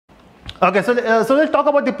Okay, so we'll talk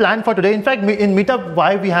about the plan for today. In fact, in Meetup,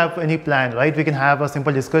 why we have any plan, right? We can have a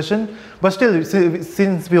simple discussion, but still,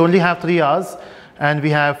 since we only have 3 hours and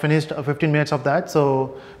we have finished 15 minutes of that,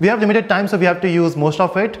 so we have limited time, so we have to use most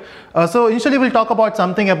of it. So initially, we'll talk about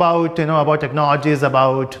something about about technologies,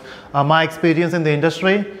 about my experience in the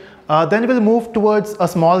industry. Then we'll move towards a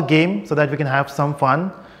small game so that we can have some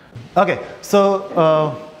fun. Okay,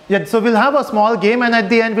 so yeah, so we'll have a small game, and at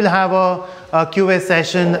the end we'll have a QA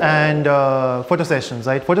session and photo sessions,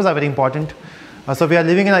 right? Photos are very important. So we are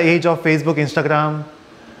living in an age of Facebook, Instagram,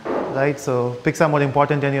 right? So pics are more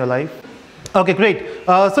important in your life. Okay, great.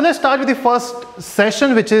 So let's start with the first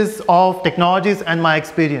session, which is of technologies and my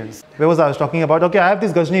experience. Where was I was talking about? Okay, I have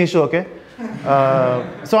this Gajni issue, okay?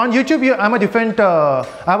 So on YouTube, I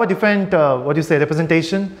have a different, what do you say,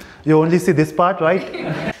 representation. You only see this part,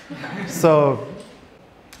 right? So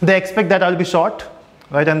they expect that I'll be short,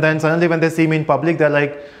 right? And then suddenly when they see me in public, they're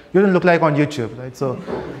like, you don't look like on YouTube, right? So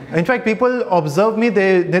in fact, people observe me,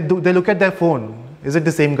 they look at their phone. Is it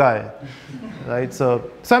the same guy, right? So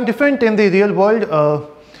I'm different in the real world.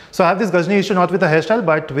 So I have this Gajni issue, not with the hairstyle,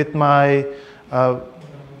 but with my,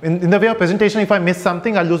 in the way of presentation, if I miss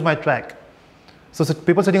something, I'll lose my track. So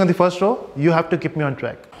people sitting on the first row, you have to keep me on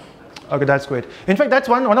track. Okay, that's great. In fact, that's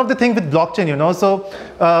one of the things with blockchain, So,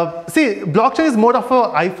 see, blockchain is more of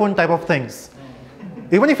an iPhone type of things.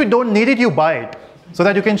 Even if you don't need it, you buy it so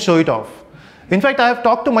that you can show it off. In fact, I have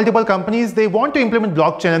talked to multiple companies. They want to implement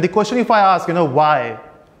blockchain, and the question, if I ask, why?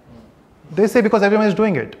 They say because everyone is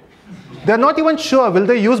doing it. They're not even sure will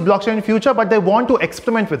they use blockchain in future, but they want to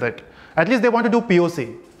experiment with it. At least they want to do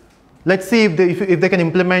POC. Let's see if they can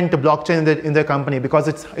implement blockchain in their company, because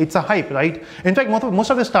it's a hype, right? In fact, most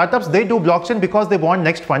of the startups, they do blockchain because they want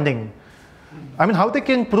next funding. I mean, how they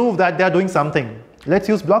can prove that they are doing something? Let's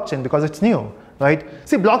use blockchain because it's new, right?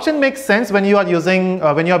 See, blockchain makes sense when you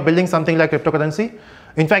are building something like cryptocurrency.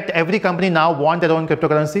 In fact, every company now wants their own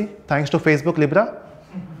cryptocurrency, thanks to Facebook Libra,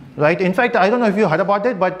 right? In fact, I don't know if you heard about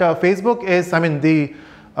it, but Facebook is,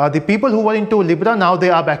 the people who were into Libra, now they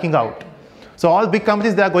are backing out. So all big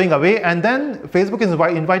companies, they are going away, and then Facebook is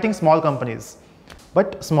inviting small companies,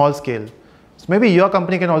 but small scale. So maybe your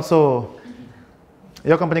company can also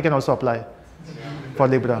apply for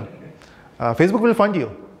Libra. Facebook will fund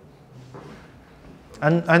you.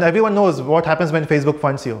 And everyone knows what happens when Facebook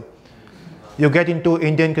funds you. You get into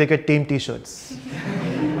Indian cricket team t-shirts.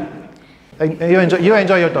 You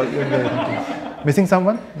enjoy your talk. Missing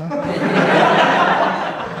someone? No?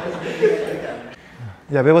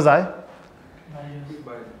 Yeah, where was I?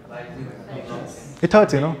 It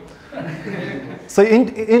hurts, So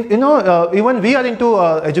even we are into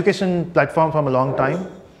education platform from a long time,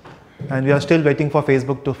 and we are still waiting for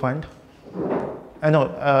Facebook to fund. I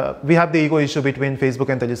know we have the ego issue between Facebook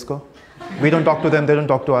and Telusko. We don't talk to them; they don't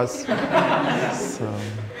talk to us. So,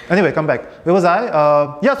 anyway, come back. Where was I?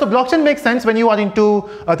 Yeah, so blockchain makes sense when you are into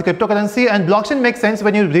the cryptocurrency, and blockchain makes sense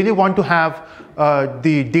when you really want to have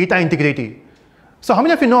the data integrity. So how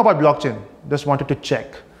many of you know about blockchain? Just wanted to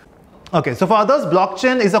check. Okay, so for others,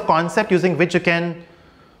 blockchain is a concept using which you can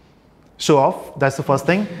show off. That's the first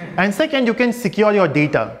thing. And second, you can secure your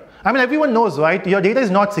data. I mean, everyone knows, right? Your data is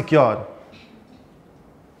not secure.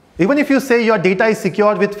 Even if you say your data is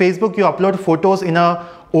secure with Facebook, you upload photos in a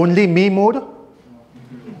only me mode,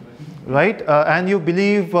 right? And you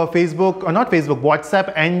believe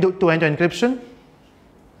WhatsApp end-to-end encryption.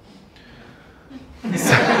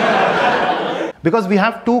 Because we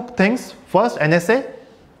have two things. First, NSA.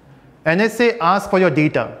 NSA asks for your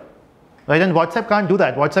data, right? And WhatsApp can't do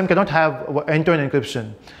that. WhatsApp cannot have end-to-end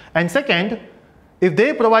encryption. And second, if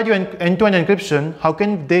they provide you end-to-end encryption, how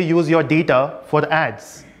can they use your data for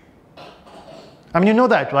ads? I mean, you know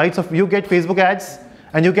that, right? So you get Facebook ads,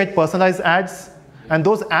 and you get personalized ads, and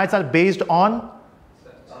those ads are based on?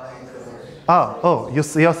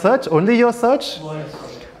 Your search? Only your search?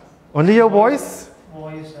 Voice. Only your voice?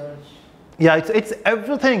 Voice search. Yeah, it's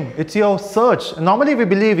everything. It's your search. Normally we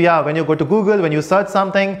believe, when you go to Google, when you search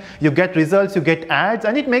something, you get results, you get ads,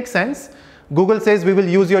 and it makes sense. Google says we will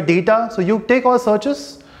use your data, so you take all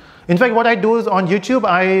searches. In fact, what I do is on YouTube,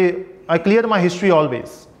 I clear my history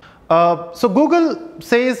always. So Google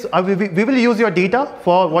says we will use your data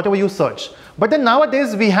for whatever you search. But then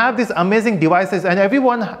nowadays we have these amazing devices, and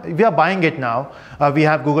we are buying it now. We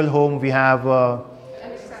have Google Home, we have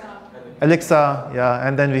Alexa, yeah,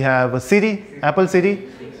 and then we have Siri, Apple Siri,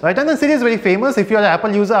 right? And then Siri is very famous. If you are an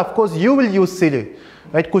Apple user, of course, you will use Siri,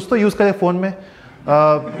 right? Kuch to use kare phone mein.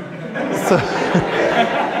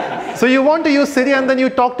 So you want to use Siri, and then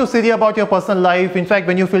you talk to Siri about your personal life. In fact,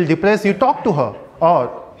 when you feel depressed, you talk to her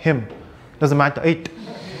or him. Doesn't matter.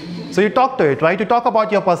 So you talk to it, right? You talk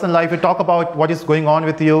about your personal life, you talk about what is going on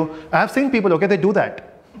with you. I have seen people, okay, they do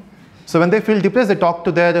that. So when they feel depressed, they talk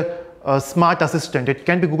to their smart assistant. It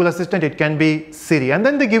can be Google Assistant, it can be Siri. And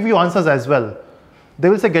then they give you answers as well. They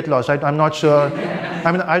will say, get lost, right? I'm not sure.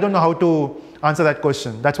 I mean, I don't know how to answer that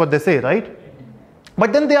question. That's what they say, right?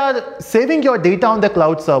 But then they are saving your data on the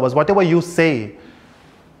cloud servers, whatever you say.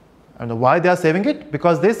 And why they are saving it?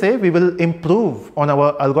 Because they say we will improve on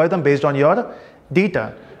our algorithm based on your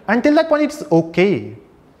data. Until that point, it's okay.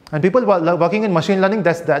 And people working in machine learning,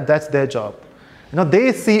 that's their job. You know,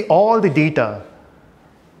 they see all the data.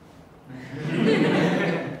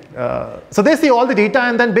 So they see all the data,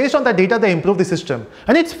 and then based on that data, they improve the system.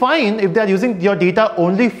 And it's fine if they are using your data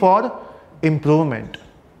only for improvement.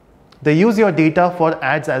 They use your data for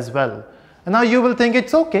ads as well. And now you will think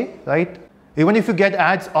it's okay, right? Even if you get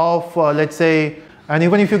ads of, let's say, and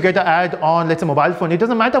even if you get an ad on, let's say, mobile phone, it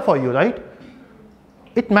doesn't matter for you, right?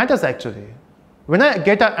 It matters actually. When I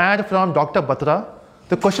get an ad from Dr. Batra,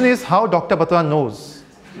 the question is how Dr. Batra knows.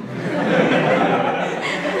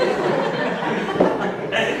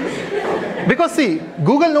 Because see,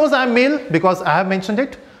 Google knows I'm male because I have mentioned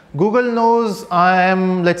it. Google knows I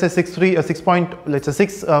am, let's say, 6 feet.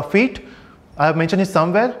 I have mentioned it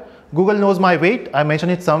somewhere. Google knows my weight. I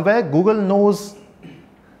mentioned it somewhere. Google knows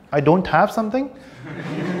I don't have something.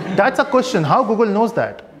 That's a question. How Google knows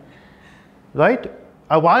that? Right?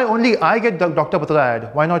 Why only I get the Dr. Batra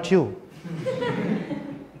ad? Why not you?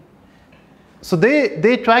 So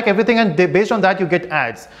they track everything, and based on that you get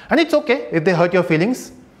ads. And it's okay if they hurt your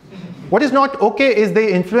feelings. What is not okay is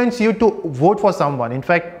they influence you to vote for someone. In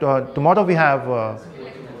fact, tomorrow we have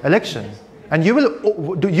election, and you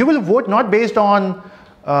will vote not based on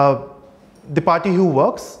the party who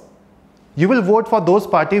works. You will vote for those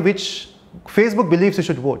party which Facebook believes you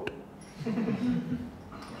should vote.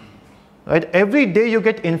 Right? Every day you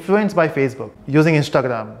get influenced by Facebook using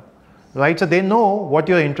Instagram. Right? So they know what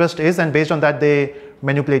your interest is, and based on that they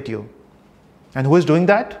manipulate you. And who is doing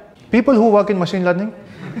that? People who work in machine learning.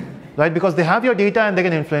 Right? Because they have your data and they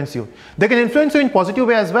can influence you. They can influence you in positive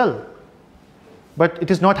way as well. But it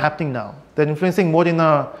is not happening now. They're influencing more in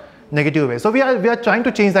a negative way. So we are trying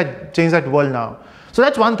to change that world now. So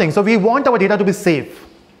that's one thing. So we want our data to be safe.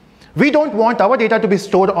 We don't want our data to be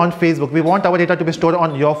stored on Facebook. We want our data to be stored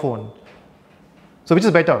on your phone. So which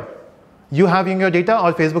is better? You having your data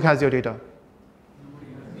or Facebook has your data?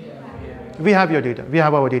 We have your data. We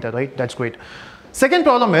have our data, right? That's great. Second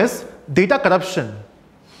problem is data corruption.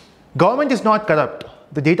 Government is not corrupt.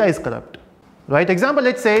 The data is corrupt. Right? Example,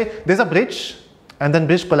 let's say there's a bridge and then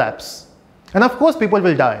bridge collapse. And of course people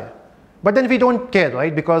will die. But then we don't care,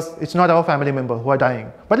 right? Because it's not our family member who are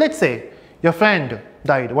dying. But let's say your friend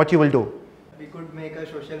died. What you will do? We could make a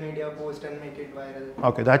social media post and make it viral.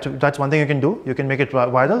 Okay, that's one thing you can do. You can make it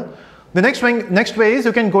viral. The next way is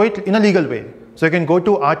you can go it in a legal way. So you can go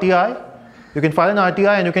to RTI. You can file an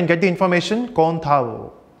RTI and you can get the information. Kaun tha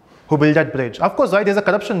wo? Who built that bridge? Of course, right? There's a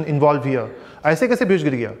corruption involved here. Aise kaise bridge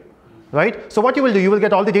gir gaya? Right? So what you will do? You will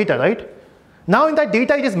get all the data, right? Now in that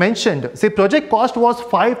data it is mentioned, say project cost was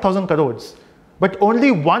 5,000 crores, but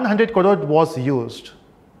only 100 crore was used.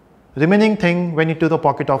 Remaining thing went into the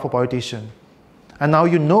pocket of a politician. And now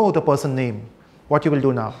you know the person name. What you will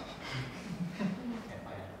do now?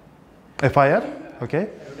 FIR? Okay.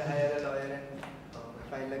 I would hire a lawyer and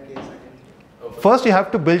file a case against. First you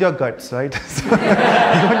have to build your guts, right? So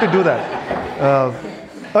you want to do that.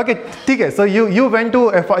 Okay, okay. So you went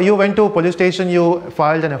to police station, you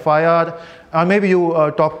filed an FIR, or maybe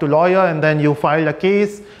you talked to lawyer and then you filed a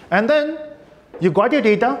case, and then you got your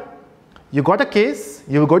data, you got a case,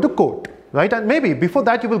 you will go to court, right? And maybe before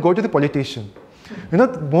that you will go to the politician. You know,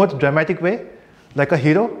 more dramatic way, like a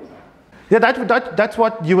hero. Yeah, that's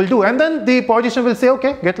what you will do. And then the politician will say,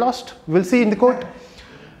 okay, get lost. We'll see in the court.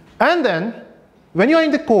 And then when you are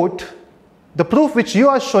in the court, the proof which you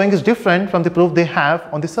are showing is different from the proof they have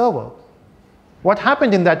on the server. What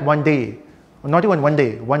happened in that one day? Not even one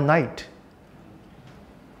day, one night.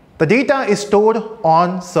 The data is stored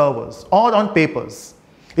on servers or on papers.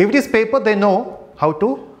 If it is paper, they know how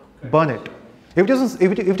to burn it. If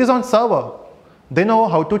it is on server, they know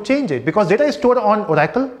how to change it, because data is stored on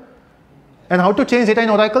Oracle. And how to change data in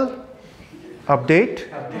Oracle? Update.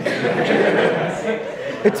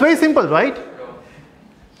 It's very simple, right?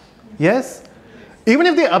 Yes. Even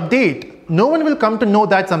if they update, no one will come to know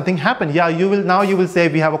that something happened. Yeah, you will say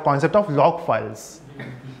we have a concept of log files,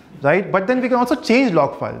 right? But then we can also change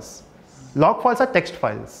log files. Log files are text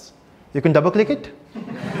files. You can double click it,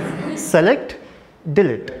 select,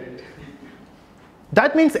 delete.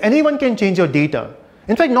 That means anyone can change your data.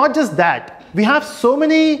 In fact, not just that. We have so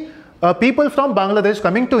many people from Bangladesh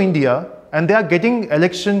coming to India and they are getting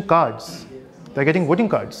election cards. They're getting voting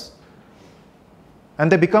cards.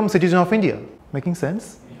 And they become citizens of India. Making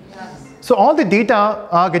sense? Yes. So all the data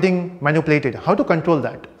are getting manipulated. How to control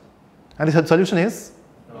that? And the solution is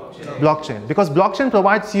blockchain. Because blockchain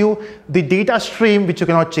provides you the data stream which you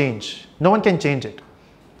cannot change. No one can change it.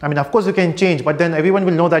 I mean, of course you can change, but then everyone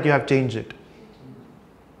will know that you have changed it.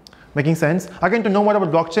 Making sense? Again, to know more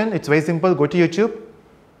about blockchain, it's very simple. Go to YouTube,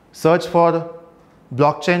 search for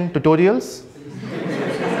blockchain tutorials.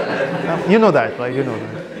 You know that, right? You know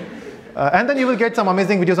that. And then you will get some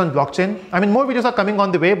amazing videos on blockchain. I mean, more videos are coming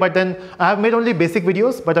on the way, but then I have made only basic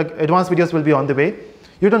videos, but advanced videos will be on the way.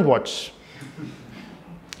 You don't watch.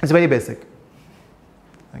 It's very basic.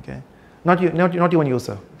 Okay, not even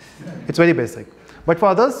user. It's very basic. But for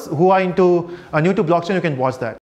others who are new to blockchain, you can watch that.